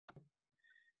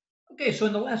Okay, so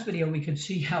in the last video, we could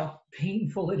see how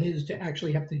painful it is to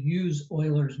actually have to use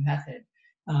Euler's method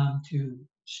to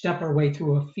step our way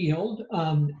through a field.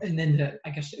 And then I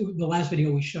guess the last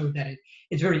video we showed that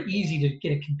it's very easy to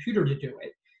get a computer to do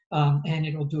it, and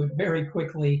it'll do it very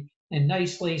quickly and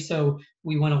nicely. So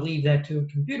we want to leave that to a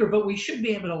computer, but we should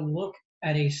be able to look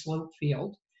at a slope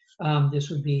field. This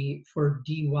would be for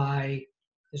dy.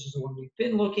 This is the one we've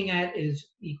been looking at, is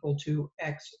equal to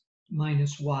x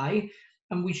minus y.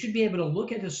 And we should be able to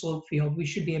look at the slope field. We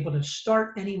should be able to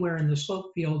start anywhere in the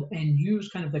slope field and use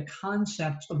kind of the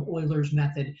concepts of Euler's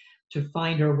method to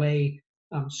find our way,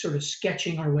 sort of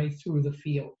sketching our way through the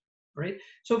field, right?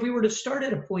 So if we were to start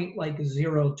at a point like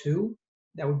 0, 2,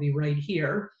 that would be right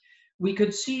here, we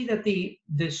could see that the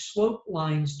slope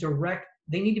lines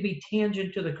they need to be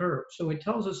tangent to the curve. So it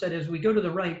tells us that as we go to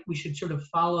the right, we should sort of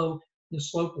follow the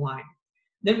slope line.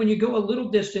 Then when you go a little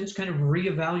distance, kind of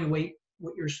reevaluate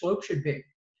what your slope should be.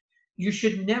 You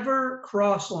should never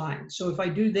cross lines. So if I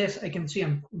do this, I can see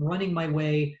I'm running my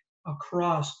way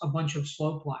across a bunch of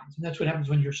slope lines. And that's what happens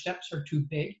when your steps are too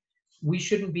big. We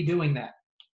shouldn't be doing that.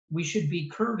 We should be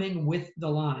curving with the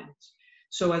lines.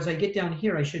 So as I get down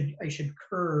here, I should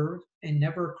curve and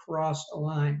never cross a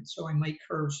line. So I might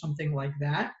curve something like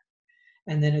that.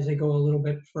 And then as I go a little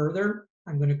bit further,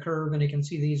 I'm going to curve, and I can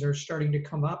see these are starting to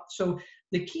come up. So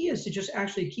the key is to just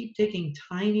actually keep taking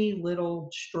tiny little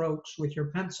strokes with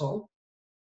your pencil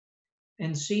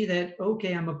and see that,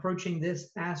 okay, I'm approaching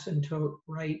this asymptote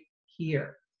right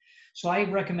here. So I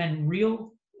recommend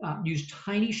use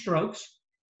tiny strokes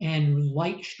and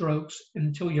light strokes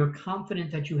until you're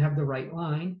confident that you have the right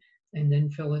line, and then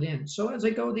fill it in. So as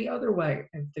I go the other way,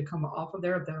 I have to come off of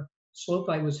there at the slope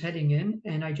I was heading in,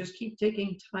 and I just keep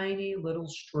taking tiny little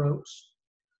strokes,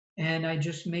 and I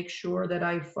just make sure that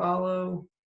I follow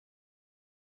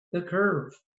the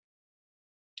curve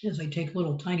as I take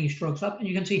little tiny strokes up. And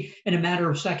you can see in a matter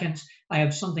of seconds, I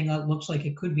have something that looks like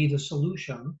it could be the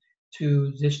solution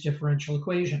to this differential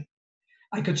equation.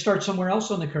 I could start somewhere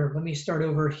else on the curve. Let me start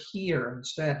over here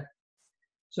instead.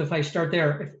 So if I start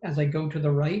there, as I go to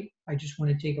the right, I just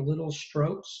want to take a little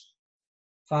strokes,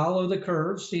 follow the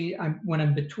curve. See, when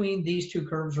I'm between these two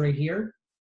curves right here,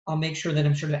 I'll make sure that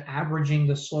I'm sort of averaging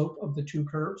the slope of the two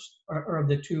curves, or of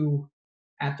the two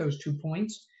at those 2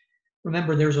 points.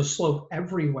 Remember, there's a slope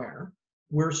everywhere.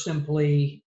 We're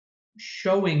simply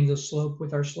showing the slope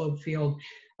with our slope field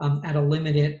at a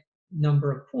limited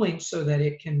number of points so that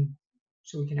we can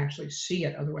actually see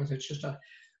it. Otherwise, it's just a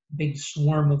big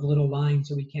swarm of little lines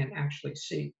that we can't actually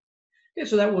see. Okay,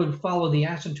 so that would follow the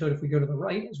asymptote if we go to the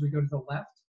right. As we go to the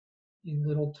left, in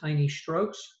little tiny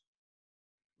strokes,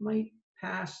 might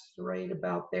pass right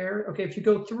about there. Okay, if you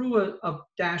go through a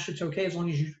dash, it's okay as long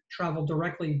as you travel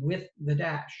directly with the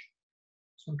dash.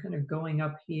 So I'm kind of going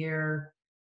up here.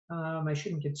 I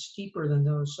shouldn't get steeper than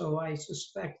those, so I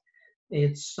suspect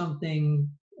it's something,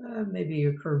 maybe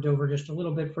you curved over just a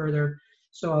little bit further.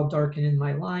 So I'll darken in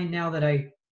my line now that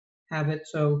I have it.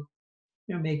 So,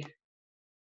 maybe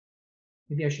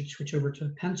I should switch over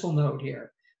to pencil mode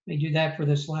here. Let me do that for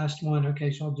this last one.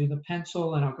 Okay, so I'll do the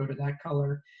pencil and I'll go to that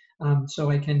color.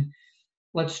 So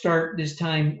let's start this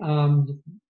time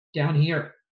down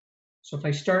here. So if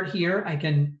I start here, I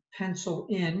can pencil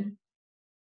in.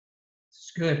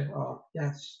 It's good. Oh,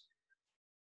 yes.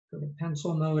 Go to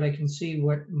pencil mode. I can see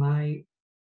what my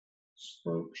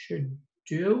slope should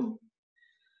do.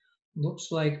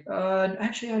 Looks like,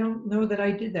 actually, I don't know that I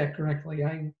did that correctly.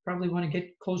 I probably want to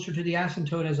get closer to the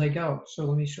asymptote as I go. So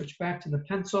let me switch back to the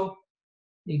pencil.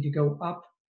 Need to go up.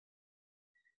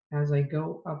 As I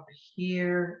go up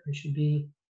here, I should be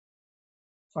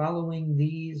following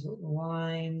these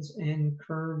lines and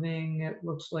curving, it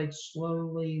looks like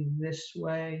slowly this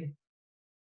way.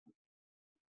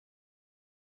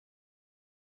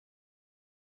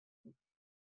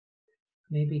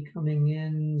 Maybe coming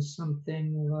in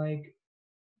something like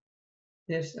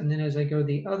this, and then as I go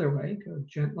the other way, go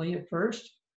gently at first.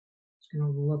 It's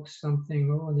going to look something,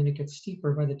 oh, and then it gets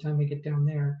steeper by the time we get down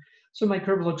there. So my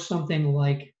curve looks something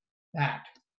like that.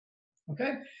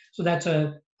 Okay, so that's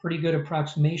a pretty good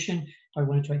approximation. If I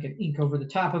wanted to, I could ink over the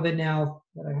top of it now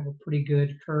that I have a pretty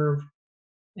good curve,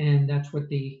 and that's what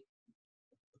the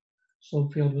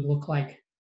slope field would look like.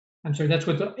 I'm sorry, that's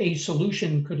what a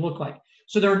solution could look like.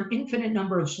 So there are an infinite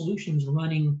number of solutions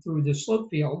running through the slope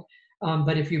field,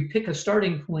 but if you pick a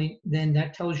starting point, then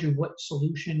that tells you what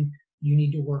solution you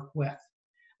need to work with.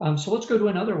 So let's go to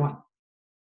another one.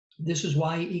 This is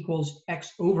y equals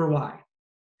x over y.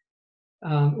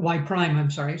 Y prime,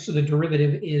 I'm sorry. So the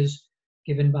derivative is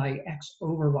given by x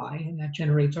over y, and that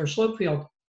generates our slope field.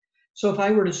 So if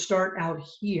I were to start out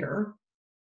here,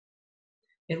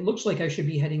 it looks like I should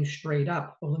be heading straight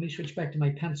up. Well, let me switch back to my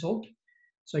pencil.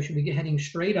 So I should be heading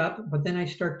straight up, but then I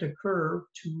start to curve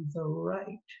to the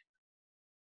right.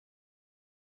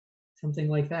 Something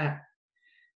like that.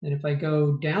 And if I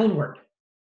go downward,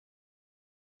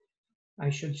 I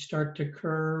should start to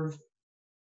curve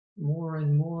more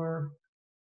and more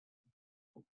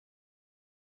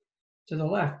to the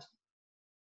left.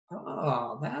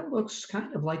 Oh, that looks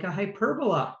kind of like a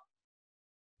hyperbola,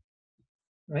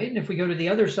 right? And if we go to the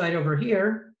other side over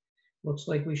here, looks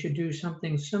like we should do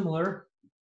something similar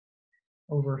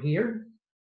over here.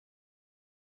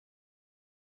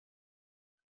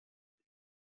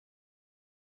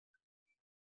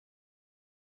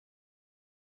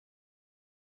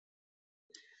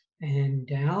 And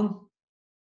down.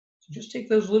 So just take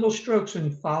those little strokes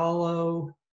and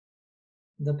follow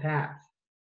the path.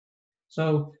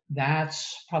 So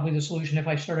that's probably the solution if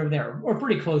I start over there, or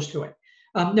pretty close to it.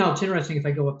 Now, it's interesting if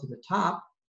I go up to the top,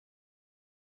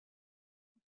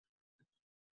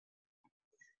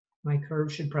 my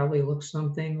curve should probably look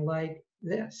something like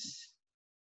this.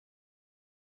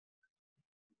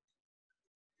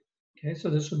 Okay, so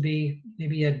this would be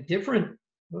maybe a different,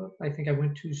 well, I think I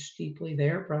went too steeply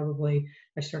there. Probably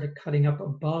I started cutting up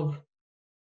above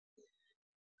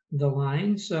the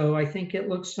line. So I think it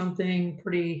looks something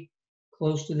pretty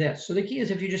close to this. So the key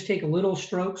is if you just take little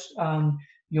strokes,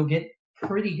 you'll get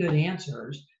pretty good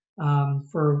answers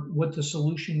for what the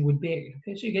solution would be.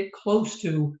 Okay, so you get close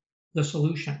to the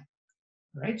solution,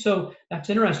 right? So that's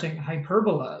interesting.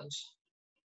 Hyperbolas.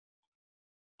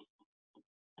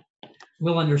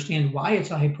 We'll understand why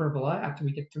it's a hyperbola after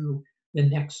we get through the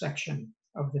next section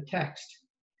of the text.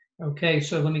 Okay,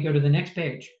 so let me go to the next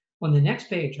page. On the next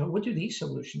page, what do these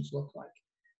solutions look like?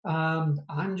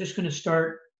 I'm just going to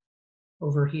start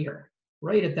over here,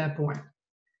 right at that point.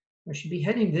 I should be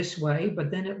heading this way, but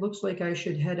then it looks like I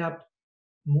should head up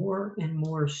more and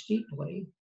more steeply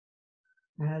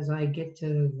as I get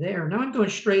to there. Now I'm going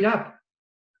straight up,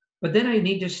 but then I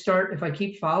need to start, if I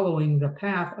keep following the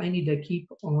path, I need to keep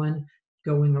on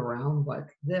going around like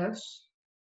this,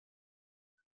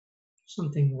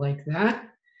 something like that.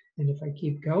 And if I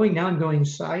keep going, now I'm going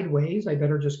sideways, I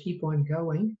better just keep on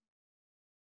going.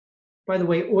 By the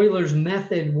way, Euler's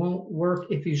method won't work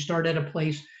if you start at a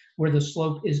place where the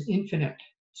slope is infinite.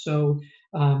 So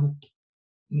let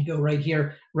me go right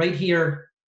here. Right here,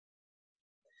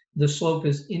 the slope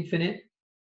is infinite.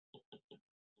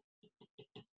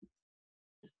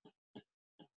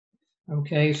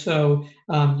 Okay, so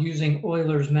using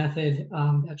Euler's method,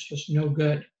 that's just no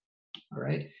good. All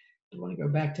right, I want to go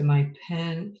back to my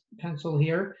pencil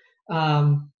here.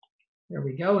 There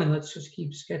we go, and let's just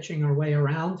keep sketching our way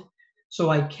around. So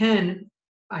I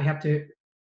have to,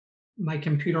 my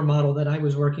computer model that I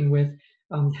was working with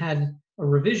had a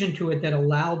revision to it that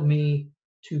allowed me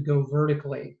to go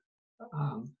vertically,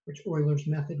 which Euler's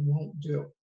method won't do.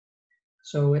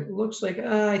 So it looks like,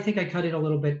 I think I cut it a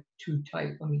little bit too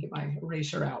tight. Let me get my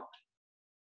eraser out.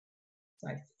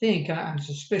 I think I'm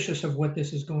suspicious of what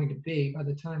this is going to be by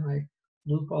the time I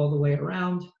loop all the way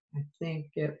around. I think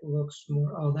it looks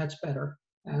more, oh, that's better.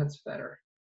 That's better.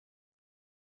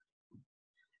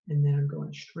 And then I'm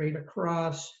going straight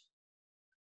across.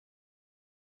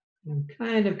 I'm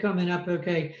kind of coming up,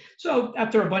 okay. So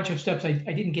after a bunch of steps, I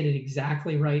didn't get it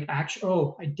exactly right. Actually,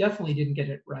 oh, I definitely didn't get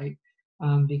it right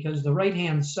because the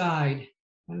right-hand side,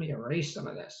 let me erase some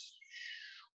of this.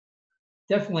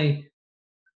 Definitely,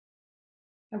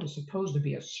 that was supposed to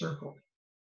be a circle.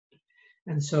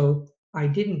 And so I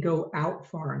didn't go out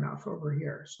far enough over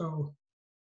here. So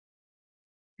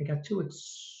I got too,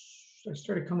 I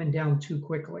started coming down too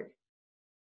quickly.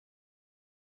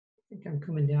 I think I'm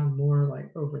coming down more like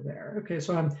over there. Okay,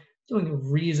 so I'm doing a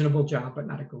reasonable job, but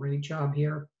not a great job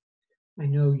here. I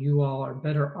know you all are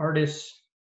better artists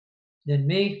than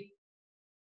me.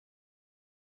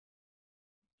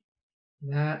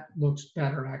 That looks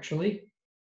better, actually.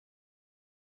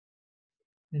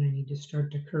 And I need to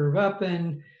start to curve up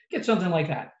and get something like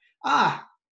that. Ah,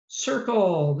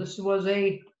 circle. This was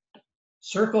a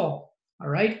circle, all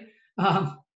right?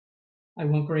 I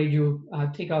won't grade you,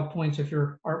 take off points if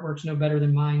your artwork's no better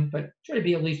than mine, but try to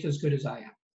be at least as good as I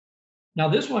am. Now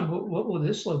this one, what will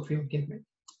this slope field give me?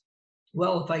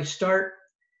 Well, if I start,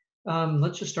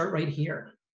 let's just start right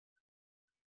here.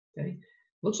 Okay,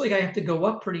 looks like I have to go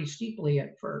up pretty steeply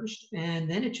at first,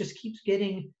 and then it just keeps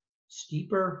getting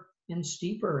steeper and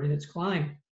steeper in its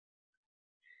climb.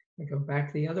 I go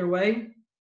back the other way.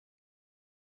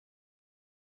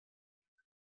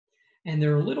 And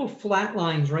there are little flat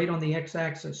lines right on the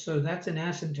x-axis. So that's an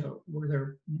asymptote,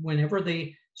 where whenever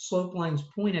the slope lines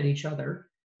point at each other,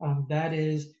 that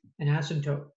is an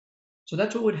asymptote. So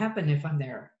that's what would happen if I'm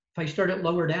there. If I start it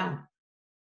lower down,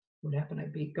 what would happen?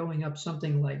 I'd be going up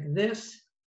something like this.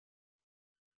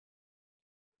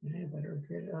 I better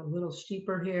get a little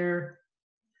steeper here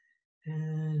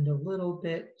and a little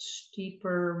bit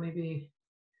steeper, maybe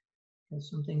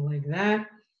something like that.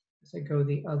 As I go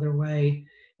the other way,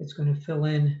 it's going to fill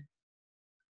in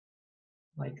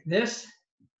like this.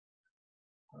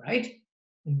 All right.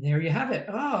 And there you have it.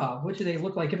 Ah, what do they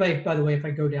look like? If I, by the way, if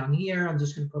I go down here, I'm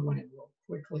just going to put one in real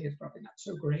quickly. It's probably not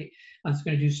so great. I'm just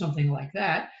going to do something like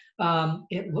that.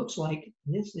 It looks like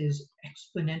this is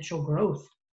exponential growth.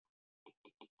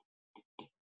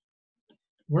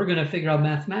 We're going to figure out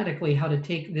mathematically how to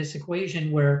take this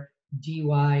equation where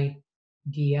dy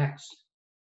dx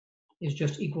is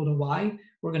just equal to y.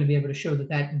 We're going to be able to show that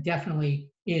that definitely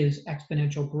is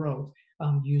exponential growth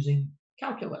using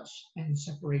calculus and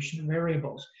separation of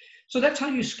variables. So that's how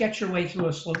you sketch your way through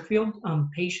a slope field.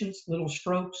 Patience, little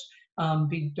strokes.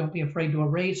 Don't be afraid to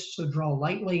erase, so draw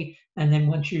lightly. And then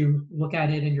once you look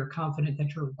at it and you're confident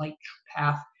that your light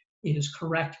path is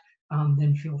correct,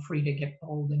 then feel free to get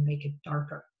bold and make it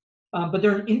darker. But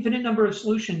there are an infinite number of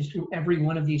solutions to every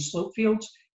one of these slope fields.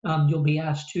 You'll be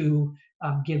asked to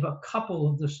give a couple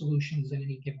of the solutions in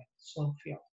any given slope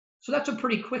field. So that's a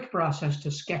pretty quick process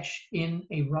to sketch in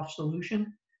a rough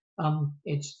solution.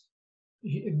 It's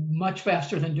much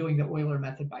faster than doing the Euler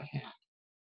method by hand.